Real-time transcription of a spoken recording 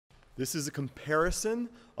This is a comparison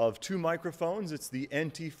of two microphones. It's the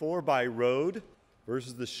NT-4 by Rode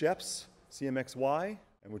versus the Schoeps CMXY.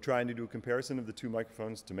 And we're trying to do a comparison of the two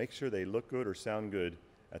microphones to make sure they look good or sound good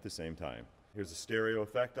at the same time. Here's a stereo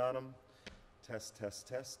effect on them. Test, test,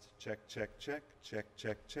 test. Check, check, check. Check,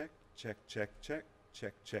 check, check. Check, check, check.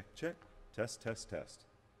 Check, check, check. Test, test, test.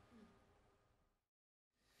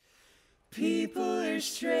 People are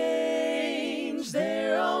strange,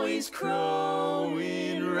 they're always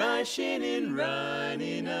crowing, rushing and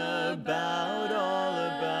running about, all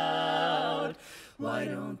about. Why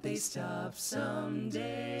don't they stop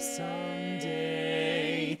someday,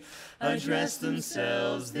 address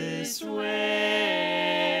themselves this way?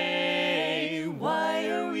 Why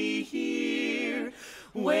are we here?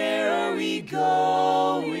 Where are we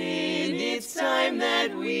going? It's time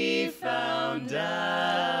that we found out.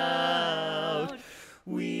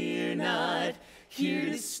 We're not here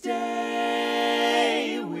to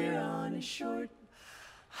stay. We're on a short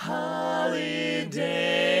holiday.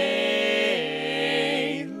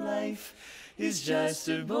 Life is just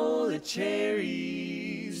a bowl of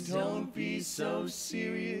cherries. Don't be so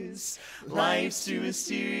serious. Life's too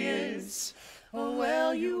mysterious. Oh,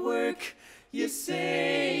 well, you work, you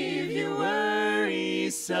save, you worry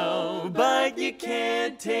so, but you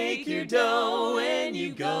can't take your dough when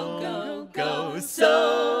you go.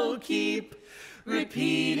 So keep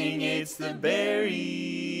repeating it's the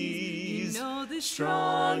berries. You know the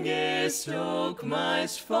strongest oak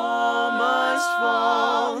must fall.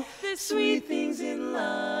 The sweet things in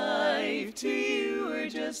life to you are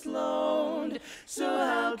just loaned. So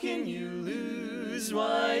how can you lose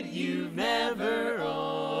what you've never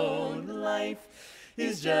owned? Life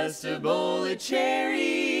is just a bowl of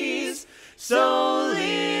cherries. So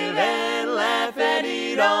live and laugh at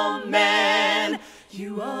it all, man.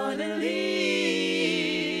 You wanna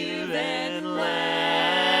live and laugh.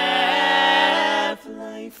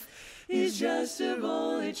 Life is just a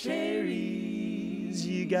bowl of cherries.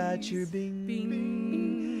 You got your bing,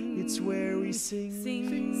 bing. It's where we sing.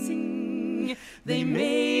 They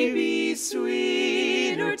may be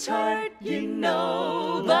sweet or tart, you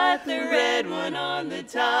know, but the red one on the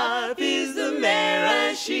top is the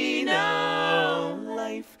maraschino.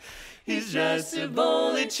 Life is just a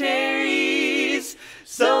bowl of cherries,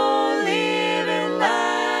 so live and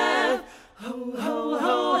laugh. Ho, ho,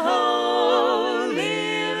 ho, ho,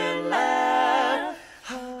 live and laugh.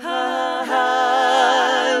 Ha, ha,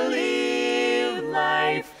 ha, live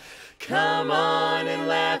life. Come on and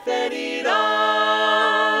laugh at it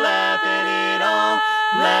all, laugh at it all,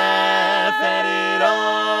 laugh at it all.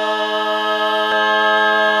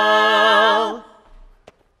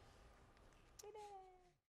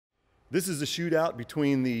 This is a shootout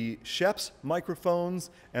between the Schoeps microphones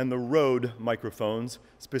and the Rode microphones,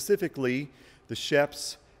 specifically the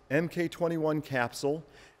Schoeps MK21 capsule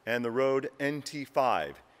and the Rode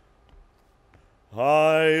NT-5.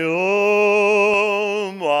 I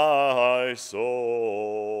owe my soul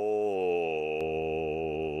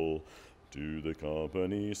to the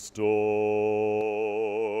company store.